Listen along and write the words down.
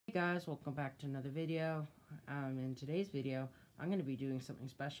Hey guys, welcome back to another video. In today's video, I'm going to be doing something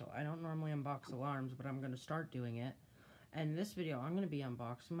special. I don't normally unbox alarms, but I'm going to start doing it. And in this video, I'm going to be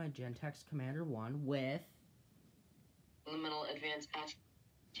unboxing my Gentex Commander 1 with... Elemental Advanced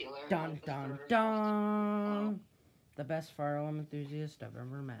Sealer. Dun dun dun! The best fire alarm enthusiast I've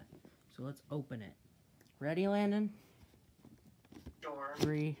ever met. So let's open it. Ready, Landon? Sure.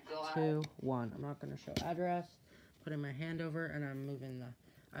 3, 2, 1. I'm not going to show address. Putting my hand over, and I'm moving the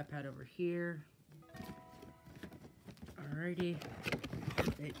iPad over here. Alrighty.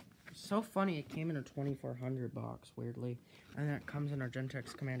 It's so funny, it came in a 2400 box, weirdly. And then it comes in our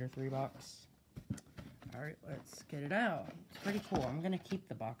Gentex Commander 3 box. Alright, let's get it out. It's pretty cool. I'm going to keep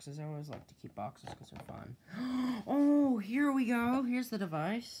the boxes. I always like to keep boxes because they're fun. Oh, here we go. Here's the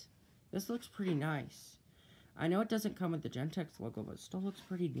device. This looks pretty nice. I know it doesn't come with the Gentex logo, but it still looks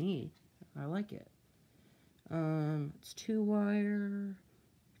pretty neat. I like it. It's 2-wire.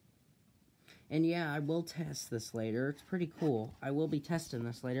 And yeah, I will test this later. It's pretty cool. I will be testing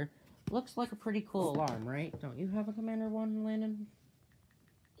this later. Looks like a pretty cool alarm, right? Don't you have a Commander 1, Landon?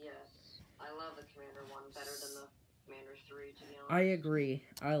 Yes. I love the Commander 1 better than the Commander 3, to be honest. I agree.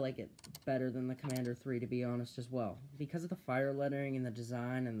 I like it better than the Commander 3, to be honest, as well. Because of the fire lettering and the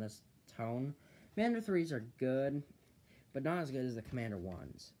design and the tone, Commander 3s are good, but not as good as the Commander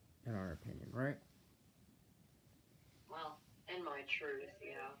 1s, in our opinion, right? Well, in my truth,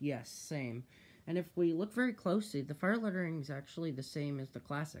 yeah. Yes, same. And if we look very closely, the fire lettering is actually the same as the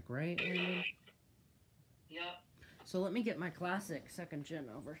classic, right, Landon? Yep. So let me get my classic 2nd gen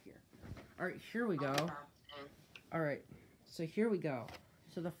over here. Alright, here we go. Alright, so here we go.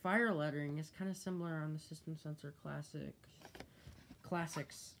 So the fire lettering is kind of similar on the System Sensor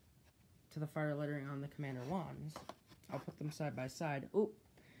classics to the fire lettering on the Commander 1s. I'll put them side by side. Oop.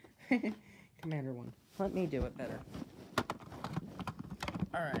 Commander 1. Let me do it better.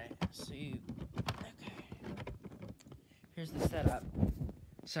 Alright, so okay. Here's the setup.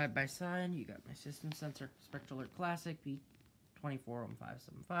 Side by side, you got my System Sensor Spectral Alert Classic B241575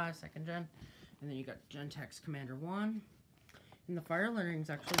 2nd gen. And then you got Gentex Commander 1. And the fire lettering is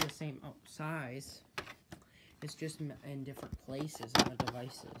actually the same size. It's just in different places on the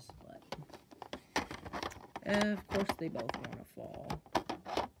devices. But of course they both want to fall.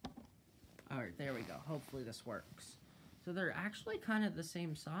 Alright, there we go. Hopefully this works. So they're actually kind of the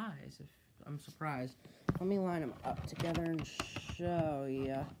same size, if I'm surprised. Let me line them up together and show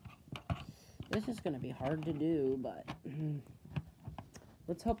you. This is going to be hard to do, but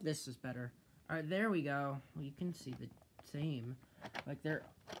let's hope this is better. Alright, there we go. Well, you can see the same. Like, they're,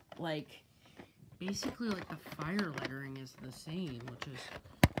 like, basically, like, the fire lettering is the same, which is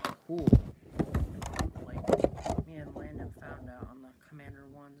cool. Like, me and Landon found out on the Commander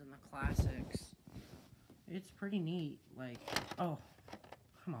 1s and the Classics. It's pretty neat, like, oh,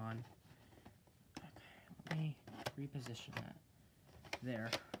 come on. Okay, let me reposition that.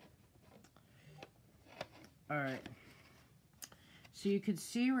 There. Alright. So you can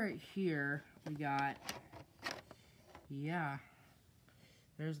see right here, we got, yeah,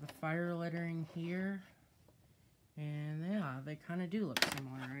 there's the fire lettering here. And yeah, they kind of do look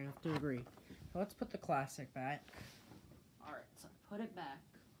similar, I have to agree. So let's put the classic back. Alright, so put it back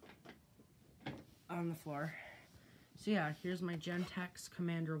on the floor. So yeah, here's my Gentex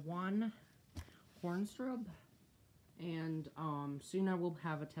Commander 1 horn strobe. And soon I will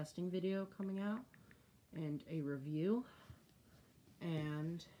have a testing video coming out and a review.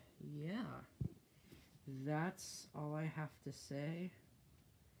 And yeah, that's all I have to say.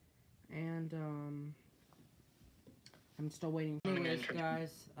 And I'm still waiting. Anyways,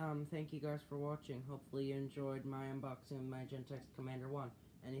 guys, thank you guys for watching. Hopefully you enjoyed my unboxing of my Gentex Commander 1.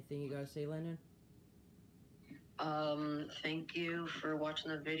 Anything you guys say, Landon? Thank you for watching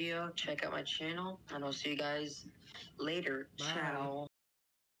the video. Check out my channel, and I'll see you guys later. Bye. Ciao.